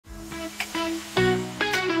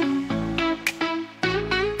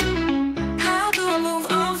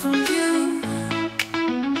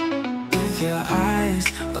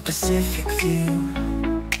Pacific view,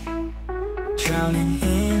 drowning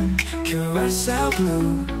in Curaçao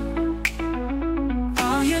blue.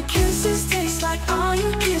 All your kisses taste like, all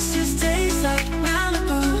your kisses taste like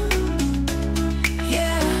Malibu.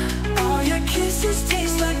 Yeah, all your kisses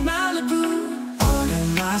taste like Malibu. What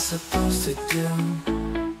am I supposed to do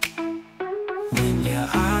when your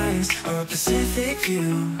eyes are a Pacific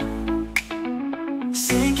view,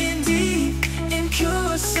 sinking deep in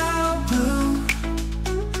Curaçao blue?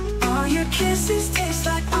 All your kisses taste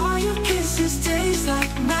like, all your kisses taste like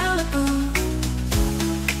Malibu.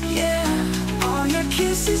 Yeah, all your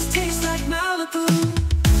kisses taste like Malibu.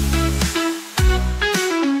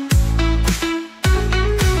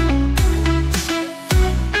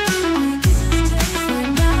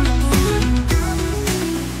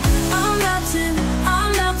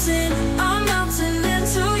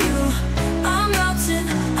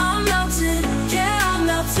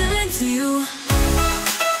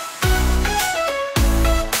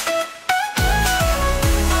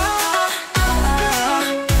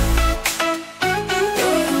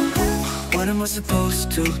 What am I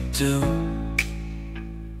supposed to do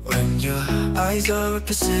when your eyes are a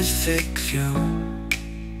Pacific view,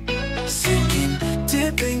 sinking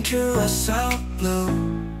deep in Curaçao blue?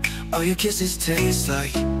 All your kisses taste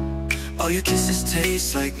like, all your kisses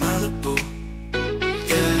taste like Malibu.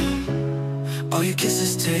 Yeah, all your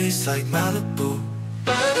kisses taste like Malibu.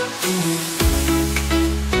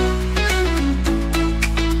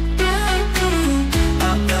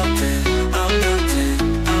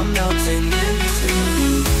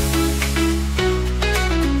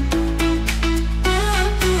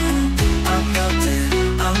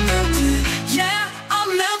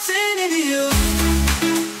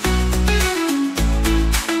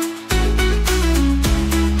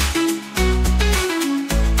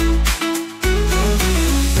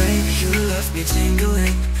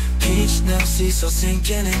 Tingling, peach now, sea so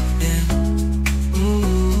sinking in.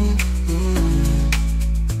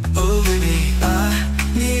 Oh baby, I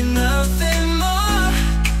need nothing more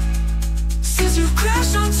since you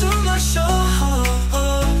crashed onto my shore.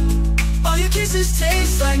 All your kisses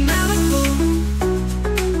taste like Malibu.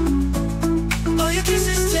 All your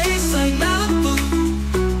kisses taste like Malibu.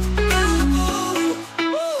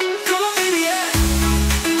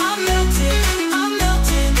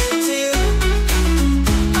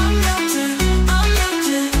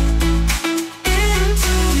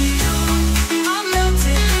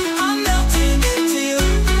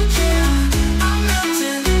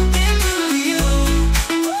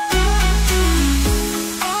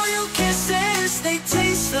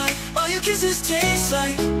 Kisses taste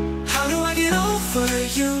like, how do I get over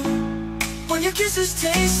you when your kisses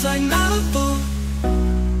taste like Malibu?